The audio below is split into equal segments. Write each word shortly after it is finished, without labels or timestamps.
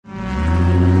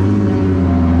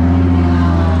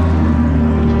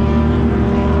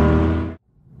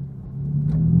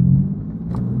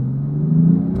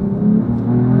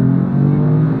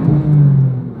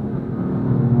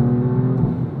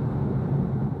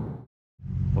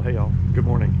Well, hey y'all, good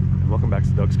morning and welcome back to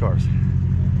Doug's Cars.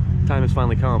 Time has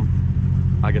finally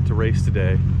come. I get to race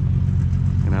today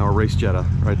in our race Jetta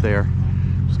right there.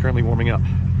 Just currently warming up.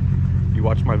 You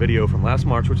watched my video from last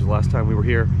March, which is the last time we were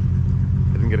here.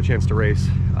 I didn't get a chance to race.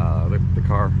 The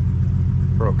car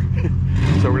broke.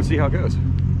 So we're gonna see how it goes.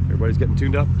 Everybody's getting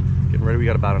tuned up, getting ready. We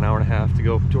got about an hour and a half to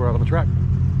go tour out on the track.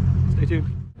 Stay tuned.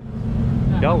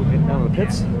 Y'all, we're getting down to the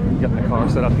pits. Got my car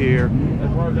set up here.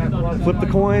 Flip the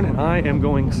coin, and I am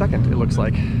going second, it looks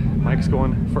like. Mike's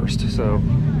going first, so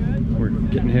we're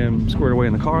getting him squared away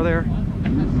in the car there. You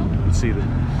can see the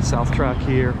south track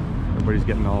here. Everybody's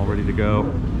getting all ready to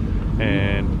go.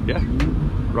 And yeah,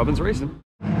 Robin's racing.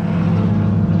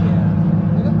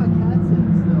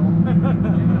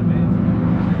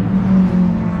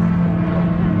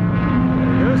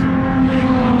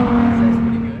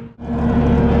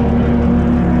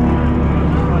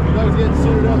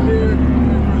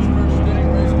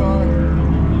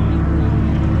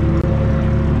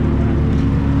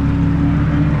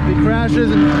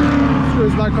 Crashes and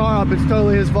screws my car up, it's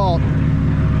totally his fault.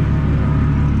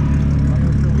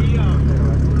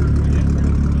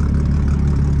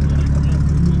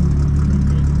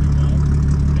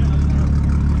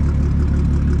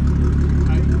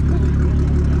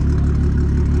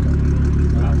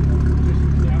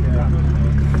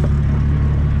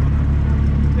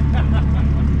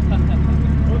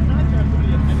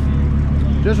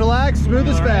 Just relax, smooth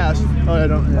is fast. Oh, I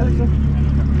don't. Yeah.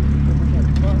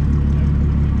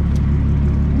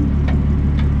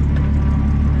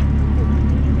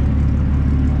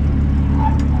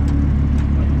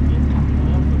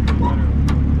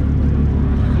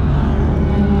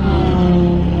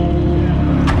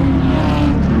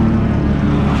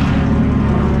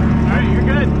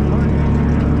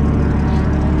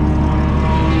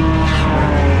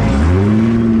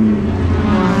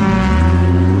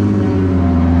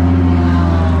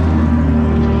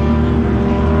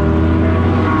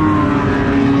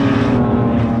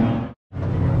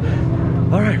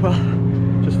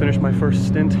 My first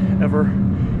stint ever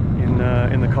in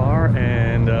the car,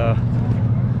 and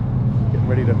getting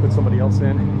ready to put somebody else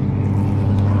in.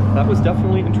 That was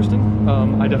definitely interesting.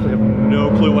 I definitely have no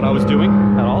clue what I was doing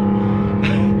at all.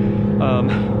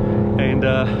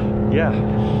 Yeah,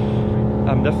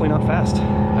 I'm definitely not fast.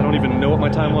 I don't even know what my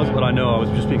time was, but I know I was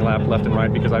just being lapped left and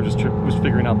right because I just was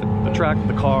figuring out the track,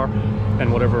 the car,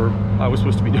 and whatever I was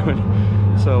supposed to be doing.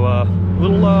 So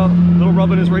little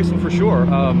rubbing is racing for sure.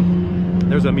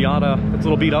 There's a Miata that's a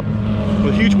little beat up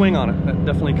with a huge wing on it that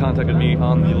definitely contacted me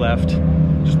on the left.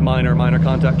 Just minor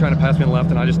contact, trying to pass me on the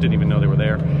left, and I just didn't even know they were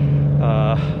there.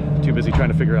 Too busy trying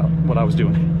to figure out what I was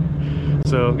doing.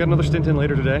 So got another stint in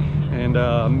later today, and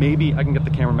maybe I can get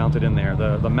the camera mounted in there.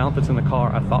 The mount that's in the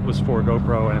car I thought was for a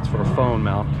GoPro, and it's for a phone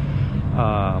mount.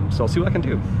 So I'll see what I can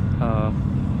do.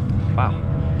 Wow,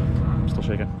 I'm still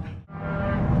shaking.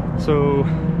 So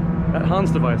that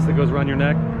Hans device that goes around your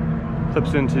neck,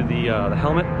 clips into the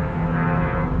helmet.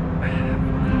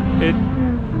 It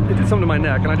did something to my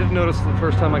neck, and I didn't notice the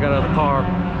first time I got out of the car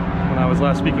when I was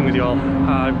last speaking with y'all. You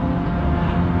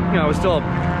know, I was still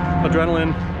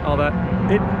adrenaline, all that.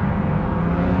 It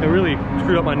really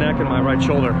screwed up my neck and my right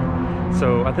shoulder.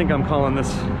 So I think I'm calling this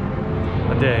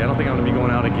a day. I don't think I'm gonna be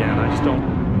going out again. I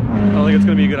don't think it's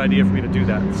gonna be a good idea for me to do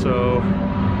that. So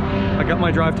I got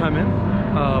my drive time in,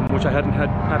 which I hadn't had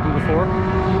happen before,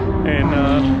 and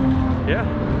yeah,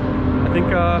 I think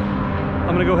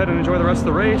I'm gonna go ahead and enjoy the rest of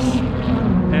the race,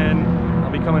 and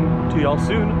I'll be coming to y'all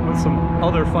soon with some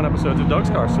other fun episodes of Doug's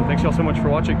Cars. So thanks y'all so much for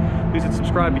watching. Please hit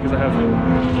subscribe because I have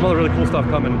some other really cool stuff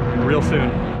coming real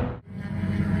soon.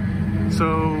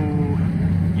 So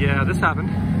yeah, this happened.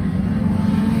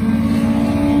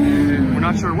 We're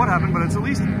not sure what happened, but it's at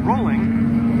least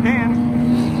rolling. And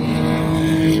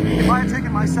if I had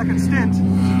taken my second stint,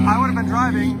 I would have been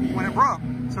driving when it broke.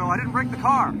 So I didn't break the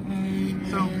car.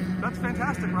 So that's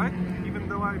fantastic, right? Even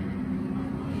though I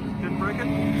didn't break it,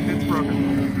 it's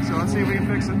broken. So let's see if we can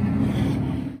fix it.